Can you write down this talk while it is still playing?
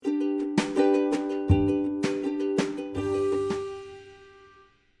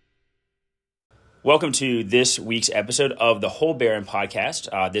Welcome to this week's episode of the Whole Baron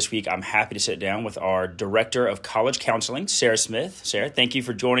podcast. This week, I'm happy to sit down with our Director of College Counseling, Sarah Smith. Sarah, thank you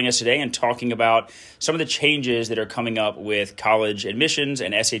for joining us today and talking about some of the changes that are coming up with college admissions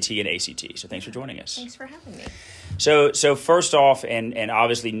and SAT and ACT. So thanks for joining us. Thanks for having me. So first off, and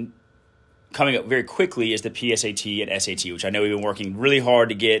obviously coming up very quickly is the PSAT and SAT, which I know we've been working really hard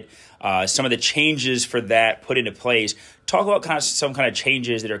to get some of the changes for that put into place. Talk about some kind of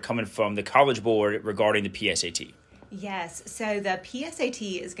changes that are coming from the College Board regarding the PSAT. Yes, so the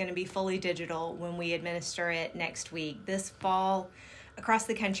PSAT is going to be fully digital when we administer it next week. This fall, across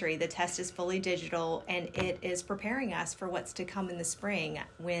the country, the test is fully digital, and it is preparing us for what's to come in the spring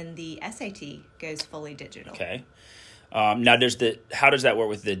when the SAT goes fully digital. Okay. Now, how does that work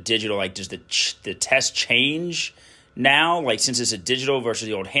with the digital? Like, does the test change now, like since it's a digital versus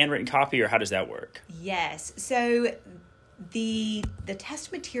the old handwritten copy, or how does that work? Yes. So the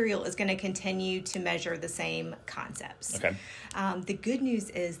test material is going to continue to measure the same concepts. Okay. The good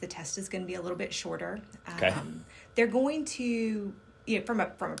news is the test is going to be a little bit shorter. Okay. They're going to, from a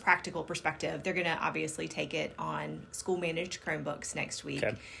practical perspective, they're going to obviously take it on school-managed Chromebooks next week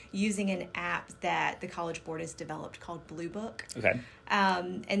using an app that the College Board has developed called Blue Book. Okay.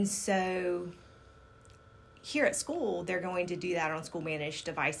 And so here at school, they're going to do that on school-managed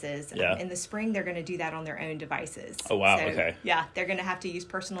devices. Yeah. In the spring, they're going to do that on their own devices. Oh, wow. So, okay. Yeah, they're going to have to use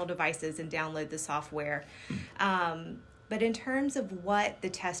personal devices and download the software. But in terms of what the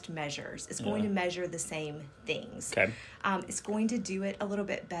test measures, it's going to measure the same things. Okay. It's going to do it a little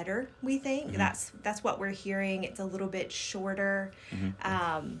bit better, we think. Mm-hmm. That's what we're hearing. It's a little bit shorter.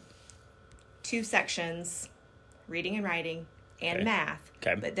 Mm-hmm. 2 sections, reading and writing, and math.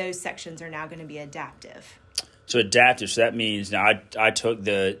 Okay. But those sections are now going to be adaptive. So adaptive, so that means, now I took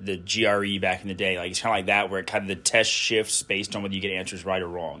the GRE back in the day, like it's kind of like that, where it kind of the test shifts based on whether you get answers right or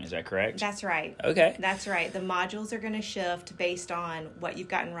wrong. Is that correct? That's right. Okay. That's right. The modules are going to shift based on what you've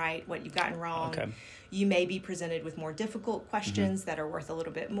gotten right, what you've gotten wrong. Okay. You may be presented with more difficult questions that are worth a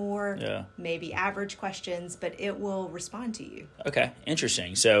little bit more, maybe average questions, but it will respond to you. Okay,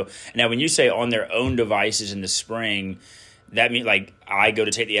 interesting. So now when you say on their own devices in the spring, that means, like, I go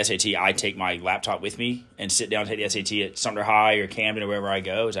to take the SAT, I take my laptop with me and sit down and take the SAT at Sumter High or Camden or wherever I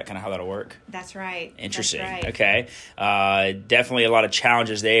go. Is that kind of how that'll work? That's right. Interesting. That's right. Okay. Definitely a lot of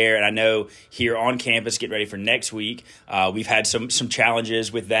challenges there. And I know here on campus, getting ready for next week, we've had some challenges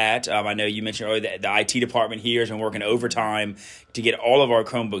with that. I know you mentioned earlier that the IT department here has been working overtime to get all of our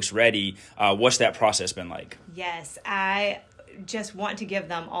Chromebooks ready. What's that process been like? Yes, I just want to give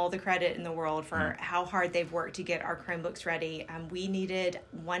them all the credit in the world for how hard they've worked to get our Chromebooks ready. We needed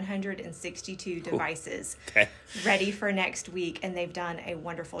 162 devices ready for next week, and they've done a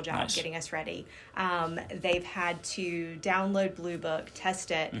wonderful job getting us ready. They've had to download Blue Book,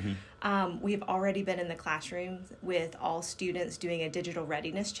 test it. We've already been in the classroom with all students doing a digital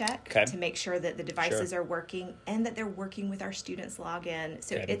readiness check to make sure that the devices are working and that they're working with our students' login.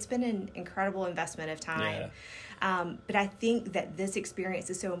 So it's been an incredible investment of time. But I think that this experience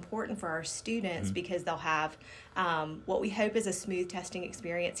is so important for our students because they'll have what we hope is a smooth testing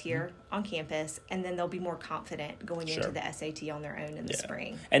experience here on campus, and then they'll be more confident going into the SAT on their own in the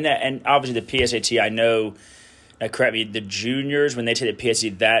spring. And obviously the PSAT, I know, correct me, the juniors, when they take the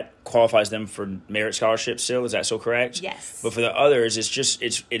PSAT, that qualifies them for merit scholarship still. Is that still correct? Yes. But for the others,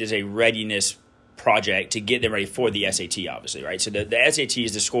 it is a readiness project to get them ready for the SAT, obviously, right? So the SAT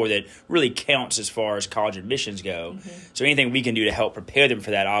is the score that really counts as far as college admissions go. So anything we can do to help prepare them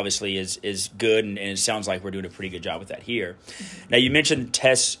for that, obviously, is good, and it sounds like we're doing a pretty good job with that here. Now, you mentioned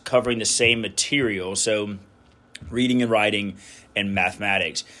tests covering the same material, so reading and writing and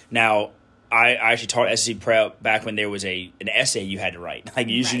mathematics. Now, I actually taught SAT prep back when there was an essay you had to write. Like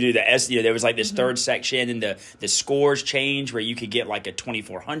you usually do the essay. There was like this third section, and the scores change where you could get like a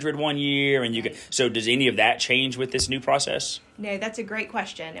 2400 one year, and you could. So does any of that change with this new process? No, that's a great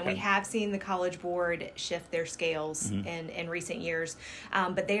question, and we have seen the College Board shift their scales in recent years,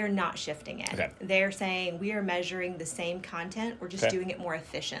 but they are not shifting it. They're saying we are measuring the same content. We're just doing it more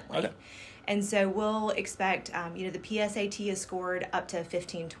efficiently. And so we'll expect, the PSAT is scored up to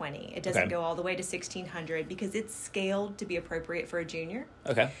 1520. It doesn't go all the way to 1600 because it's scaled to be appropriate for a junior.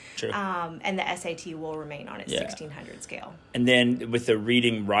 Okay, true. And the SAT will remain on its 1600 scale. And then with the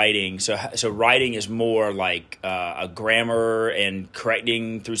reading, writing, so writing is more like a grammar and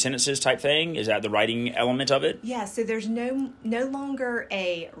correcting through sentences type thing? Is that the writing element of it? Yeah, so there's no longer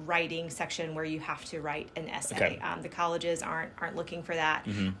a writing section where you have to write an essay. The colleges aren't looking for that.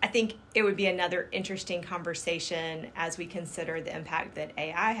 I think it would be be another interesting conversation as we consider the impact that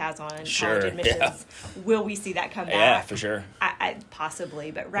AI has on Sure, college admissions. yeah. Will we see that come back? Yeah, for sure. Possibly,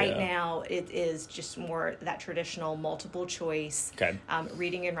 but right now it is just more that traditional multiple choice,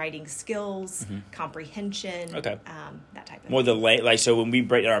 reading and writing skills, comprehension, that type of more thing. the so when we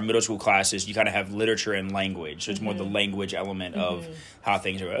break down our middle school classes, you kind of have literature and language, so it's more the language element of how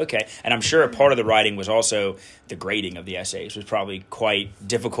things are. And I'm sure a part of the writing was also the grading of the essays was probably quite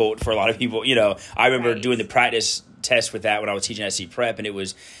difficult for a lot of people. You know, I remember doing the practice test with that when I was teaching SC prep, and it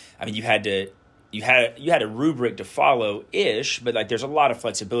was, I mean, you had a rubric to follow ish, but like there's a lot of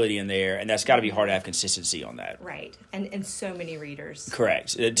flexibility in there, and that's got to be hard to have consistency on that. Right, and so many readers.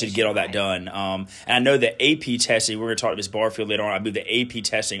 Correct, to get all that done. And I know the AP testing, we're going to talk to Ms. Barfield later on. I believe the AP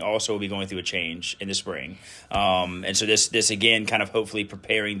testing also will be going through a change in the spring. And so this again kind of hopefully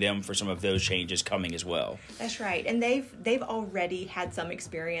preparing them for some of those changes coming as well. That's right. And they've already had some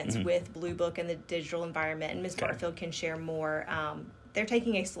experience with Blue Book and the digital environment, and Ms. Barfield can share more. They're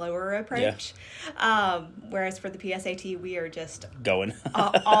taking a slower approach, whereas for the PSAT, we are just going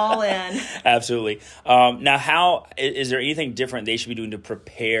all in. Absolutely. Now, how is there anything different they should be doing to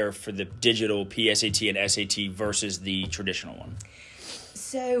prepare for the digital PSAT and SAT versus the traditional one?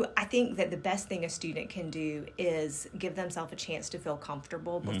 So I think that the best thing a student can do is give themselves a chance to feel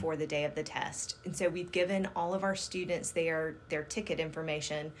comfortable before the day of the test. And so we've given all of our students their ticket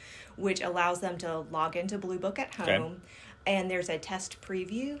information, which allows them to log into Blue Book at home. Okay. And there's a test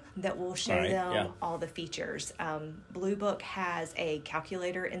preview that will show them all the features. Blue Book has a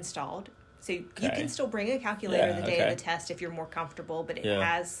calculator installed. So you can still bring a calculator the day of the test if you're more comfortable, but it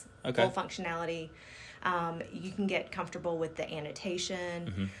has full functionality. You can get comfortable with the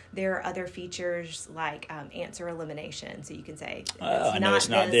annotation. There are other features like answer elimination. So you can say, it's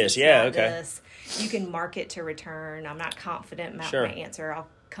not this. This. You can mark it to return. I'm not confident about my answer. I'll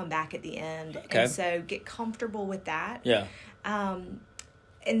come back at the end. And so get comfortable with that. And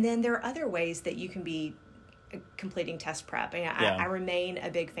then there are other ways that you can be completing test prep. I remain a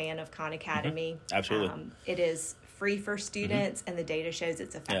big fan of Khan Academy. Absolutely. It is free for students, and the data shows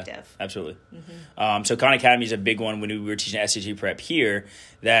it's effective. Yeah, absolutely. So Khan Academy is a big one. When we were teaching SAT prep here,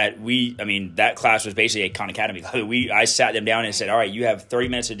 that class was basically a Khan Academy. I sat them down and said, all right, you have 30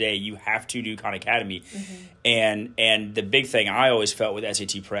 minutes a day. You have to do Khan Academy. And the big thing I always felt with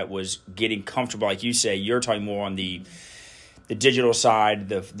SAT prep was getting comfortable. Like you say, you're talking more on the digital side,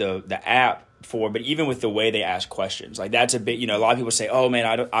 the app, but even with the way they ask questions, like that's a bit, a lot of people say, oh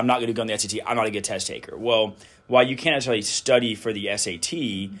man, I'm not going to go on the SAT. I'm not a good test taker. Well, while you can't necessarily study for the SAT,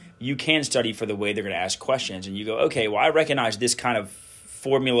 you can study for the way they're going to ask questions. And you go, okay, well, I recognize this kind of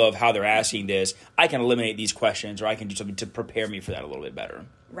formula of how they're asking this. I can eliminate these questions, or I can do something to prepare me for that a little bit better.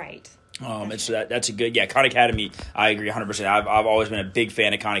 Right. And so that's a good, Khan Academy, I agree 100%. I've always been a big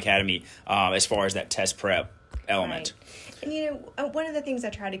fan of Khan Academy as far as that test prep element. Right. And one of the things I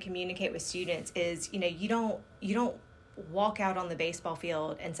try to communicate with students is, you don't walk out on the baseball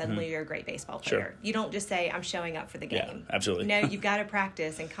field and suddenly you're a great baseball player. Sure. You don't just say, I'm showing up for the game. Yeah, absolutely. No, you've got to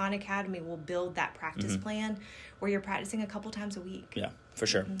practice, and Khan Academy will build that practice plan where you're practicing a couple times a week. Yeah, for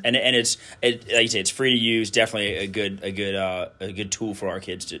sure. And it's like you say, it's free to use. Definitely a good tool for our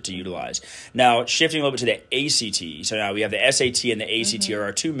kids to utilize. Now, shifting a little bit to the ACT. So now we have the SAT and the ACT are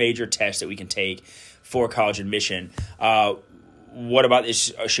our two major tests that we can take for college admission. What about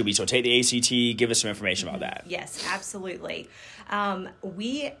this? Should we still take the ACT? Give us some information about that. Yes, absolutely.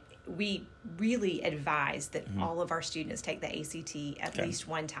 We really advise that all of our students take the ACT at least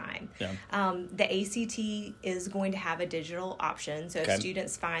one time. Yeah. The ACT is going to have a digital option, so if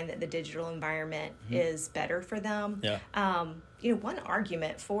students find that the digital environment is better for them, one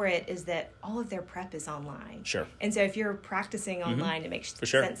argument for it is that all of their prep is online. Sure. And so if you're practicing online, it makes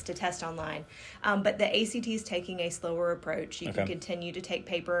sense to test online. But the ACT is taking a slower approach. You can continue to take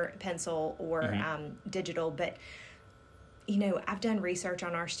paper, pencil, or digital, but I've done research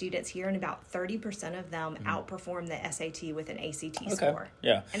on our students here, and about 30% of them outperform the SAT with an ACT score.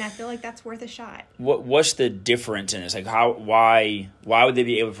 Yeah. And I feel like that's worth a shot. What's the difference in this? Like, why would they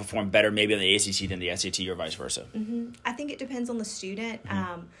be able to perform better maybe on the ACT than the SAT, or vice versa? I think it depends on the student.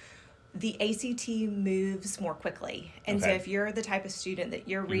 The ACT moves more quickly. And so if you're the type of student that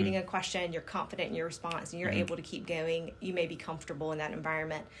you're reading a question, you're confident in your response, and you're able to keep going, you may be comfortable in that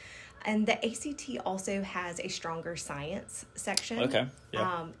environment. And the ACT also has a stronger science section. Okay.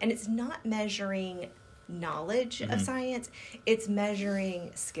 Yeah. And it's not measuring knowledge of science, it's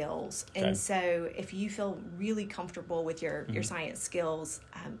measuring skills. And so if you feel really comfortable with your science skills,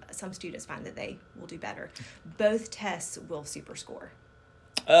 some students find that they will do better. Both tests will super score.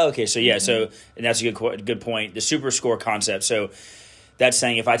 Oh, okay. So, and that's a good point. The super score concept. So that's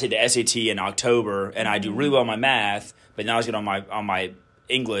saying if I take the SAT in October and I do really well on my math, but now I was good on my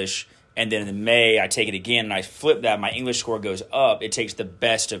English, and then in May I take it again and I flip that, my English score goes up. It takes the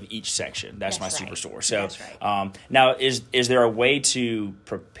best of each section. That's my super score. So now is there a way to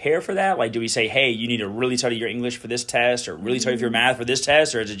prepare for that? Like, do we say, hey, you need to really study your English for this test, or really study your math for this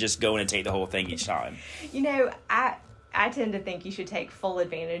test, or is it just go in and take the whole thing each time? I tend to think you should take full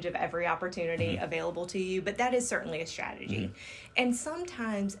advantage of every opportunity available to you, but that is certainly a strategy. And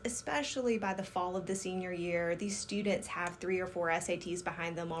sometimes, especially by the fall of the senior year, these students have 3 or 4 SATs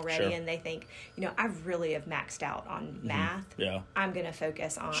behind them already, and they think, I really have maxed out on math. I'm going to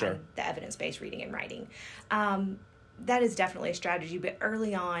focus on the evidence-based reading and writing. That is definitely a strategy, but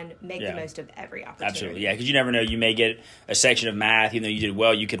early on, make the most of every opportunity. Absolutely, yeah, because you never know. You may get a section of math, even though you did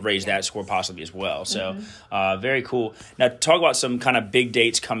well, you could raise that score possibly as well. So very cool. Now, talk about some kind of big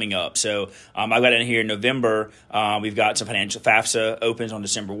dates coming up. So I've got in here in November. We've got some financial FAFSA opens on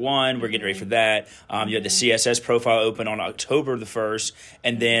December 1. We're getting ready for that. You had the CSS profile open on October the 1st.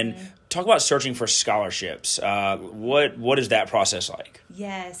 And then talk about searching for scholarships. What is that process like?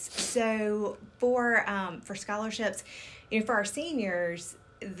 Yes. So for scholarships, for our seniors,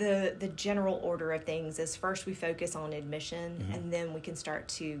 the general order of things is first we focus on admission, and then we can start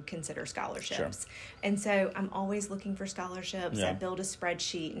to consider scholarships. And so I'm always looking for scholarships. I build a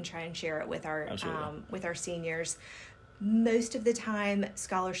spreadsheet and try and share it with our seniors. Most of the time,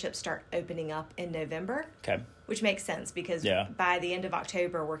 scholarships start opening up in November, which makes sense because by the end of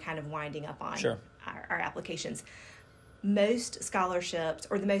October, we're kind of winding up on our applications. Most scholarships,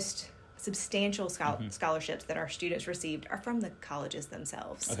 or the most substantial scholarships that our students received, are from the colleges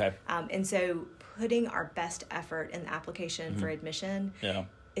themselves. And so putting our best effort in the application for admission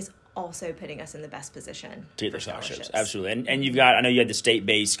is also putting us in the best position to get the scholarships. Absolutely. And you've got, I know you had the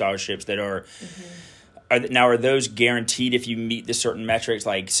state-based scholarships that are... Are those guaranteed if you meet the certain metrics?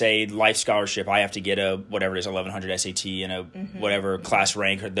 Like, say, life scholarship, I have to get a whatever it is, 1100 SAT and a whatever class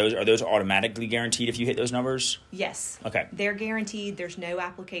rank. Are those automatically guaranteed if you hit those numbers? Yes. Okay. They're guaranteed. There's no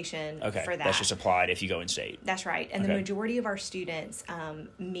application for that. That's just applied if you go in state. That's right. And the majority of our students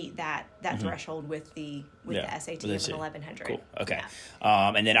meet that threshold with the SAT of an 1100. Cool. Okay.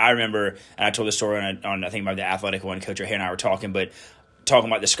 And then I remember, and I told the story on I think about the athletic one, Coach O'Hare and I were talking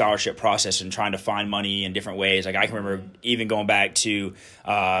about the scholarship process and trying to find money in different ways. Like, I can remember even going back to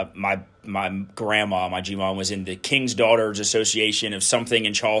my grandma, my G-mom, was in the King's Daughters Association of something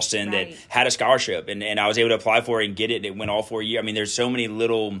in Charleston that had a scholarship, and I was able to apply for it and get it. It went all 4 years. I mean, there's so many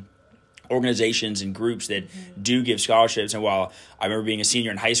little organizations and groups that do give scholarships. And while I remember being a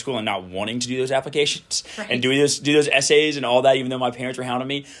senior in high school and not wanting to do those applications and do those essays and all that, even though my parents were hounding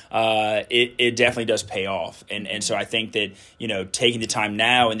me, it definitely does pay off. And so I think that, taking the time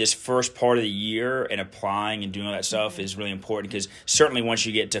now in this first part of the year and applying and doing all that stuff is really important, because certainly once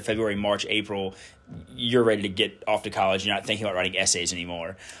you get to February, March, April, you're ready to get off to college. You're not thinking about writing essays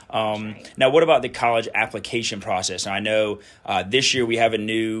anymore. Now, what about the college application process? Now, I know this year we have a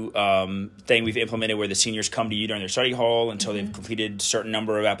new thing we've implemented where the seniors come to you during their study hall until they've completed a certain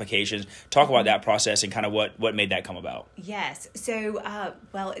number of applications. Talk about that process and kind of what made that come about. Yes. So,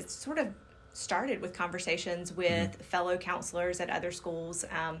 it sort of started with conversations with fellow counselors at other schools.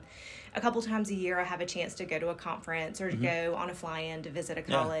 A couple times a year, I have a chance to go to a conference or to go on a fly-in to visit a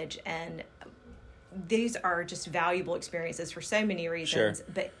college, and these are just valuable experiences for so many reasons,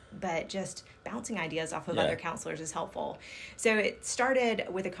 but just bouncing ideas off of other counselors is helpful. So it started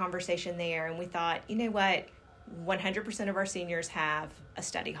with a conversation there, and we thought, 100% of our seniors have a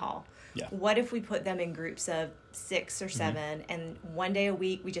study hall. What if we put them in groups of 6 or 7, and one day a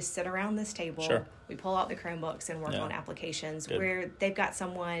week we just sit around this table, we pull out the Chromebooks and work on applications where they've got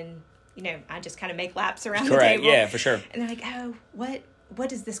someone, I just kind of make laps around the table. Yeah, for sure. And they're like, oh, what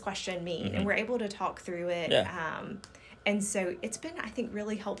does this question mean? And we're able to talk through it. And so it's been, I think,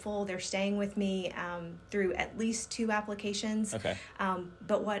 really helpful. They're staying with me through at least 2 applications.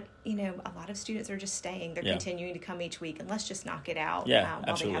 But a lot of students are just staying. They're continuing to come each week, and let's just knock it out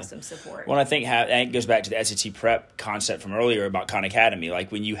while they have some support. Well, I think it goes back to the SAT prep concept from earlier about Khan Academy.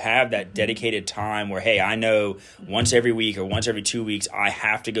 Like, when you have that dedicated time where, hey, I know once every week or once every 2 weeks I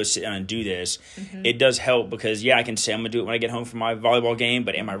have to go sit down and do this, it does help, because, I can say I'm going to do it when I get home from my volleyball game,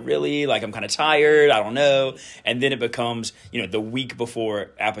 but am I really? Like, I'm kind of tired. I don't know. And then it becomes, the week before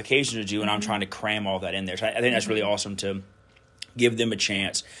applications are due, and I'm trying to cram all that in there. So I think that's really awesome to give them a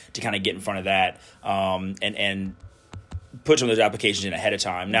chance to kind of get in front of that and put some of those applications in ahead of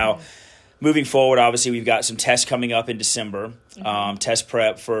time. Now, moving forward, obviously, we've got some tests coming up in December, test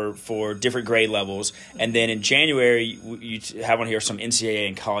prep for different grade levels. And then in January, you have on here some NCAA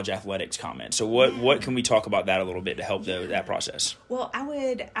and college athletics comments. So what can we talk about that a little bit to help that process? Well, I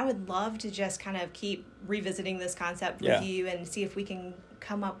would love to just kind of keep revisiting this concept with you and see if we can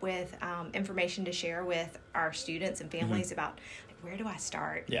come up with information to share with our students and families about where do I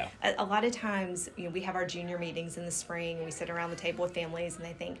start? Yeah. A lot of times, we have our junior meetings in the spring and we sit around the table with families and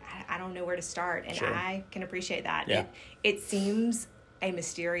they think, I don't know where to start. And I can appreciate that. Yeah. It seems a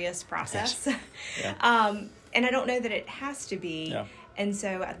mysterious process. Yes. Yeah. And I don't know that it has to be. Yeah. And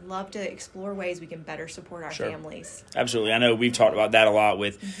so I'd love to explore ways we can better support our families. Absolutely. I know we've talked about that a lot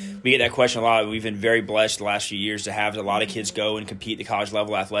we get that question a lot. We've been very blessed the last few years to have a lot of kids go and compete at the college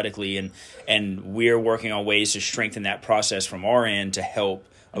level athletically. And we're working on ways to strengthen that process from our end to help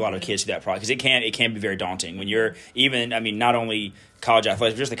a lot of kids through that process. Because it can be very daunting when you're not only college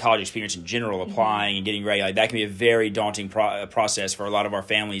athletics, but just the college experience in general, applying and getting ready. Like, that can be a very daunting process for a lot of our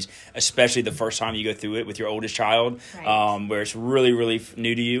families, especially the first time you go through it with your oldest child, where it's really, really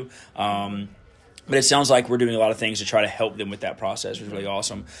new to you. But it sounds like we're doing a lot of things to try to help them with that process, which is really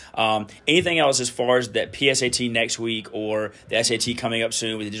awesome. Anything else as far as that PSAT next week or the SAT coming up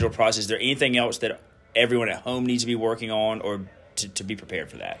soon with the digital process? Is there anything else that everyone at home needs to be working on or to be prepared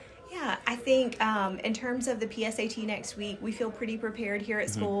for that? Yeah, I think in terms of the PSAT next week, we feel pretty prepared here at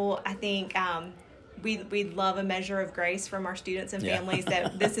school. I think we'd love a measure of grace from our students and families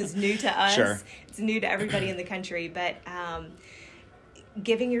that this is new to us. Sure. It's new to everybody in the country, but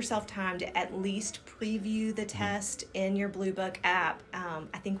giving yourself time to at least preview the test in your Blue Book app,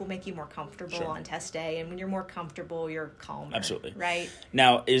 I think will make you more comfortable on test day. And when you're more comfortable, you're calmer. Absolutely. Right?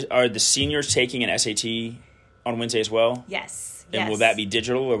 Now, are the seniors taking an SAT on Wednesday as well? Yes. And will that be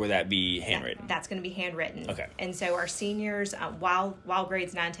digital or will that be handwritten? That's going to be handwritten. Okay. And so our seniors, while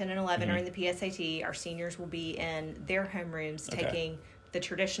grades 9, 10, and 11 are in the PSAT, our seniors will be in their homerooms taking the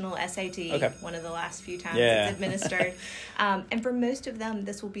traditional SAT, one of the last few times it's administered. And for most of them,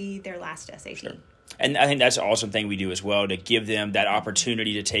 this will be their last SAT. Sure. And I think that's an awesome thing we do as well, to give them that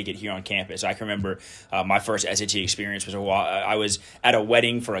opportunity to take it here on campus. I can remember my first SAT experience was I was at a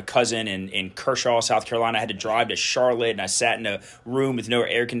wedding for a cousin in Kershaw, South Carolina. I had to drive to Charlotte, and I sat in a room with no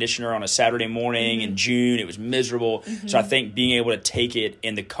air conditioner on a Saturday morning in June. It was miserable. So I think being able to take it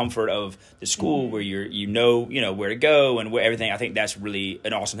in the comfort of the school where you know where to go and where everything, I think that's really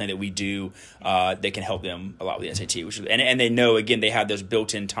an awesome thing that we do that can help them a lot with the SAT. And they know, again, they have those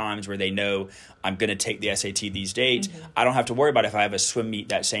built-in times where they know, I'm going to take the SAT these dates. I don't have to worry about if I have a swim meet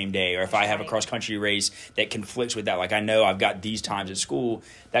that same day or if I have a cross-country race that conflicts with that. Like, I know I've got these times at school.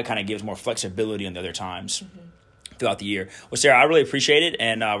 That kind of gives more flexibility on the other times throughout the year. Well, Sarah, I really appreciate it,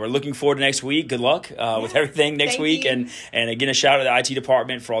 and we're looking forward to next week. Good luck with everything next week. And again, a shout out to the IT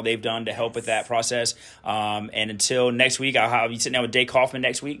department for all they've done to help with that process. And until next week, I'll be sitting down with Dave Kaufman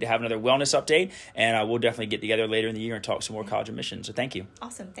next week to have another wellness update, and we'll definitely get together later in the year and talk some more college admissions. So thank you.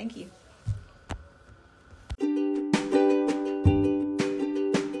 Awesome. Thank you.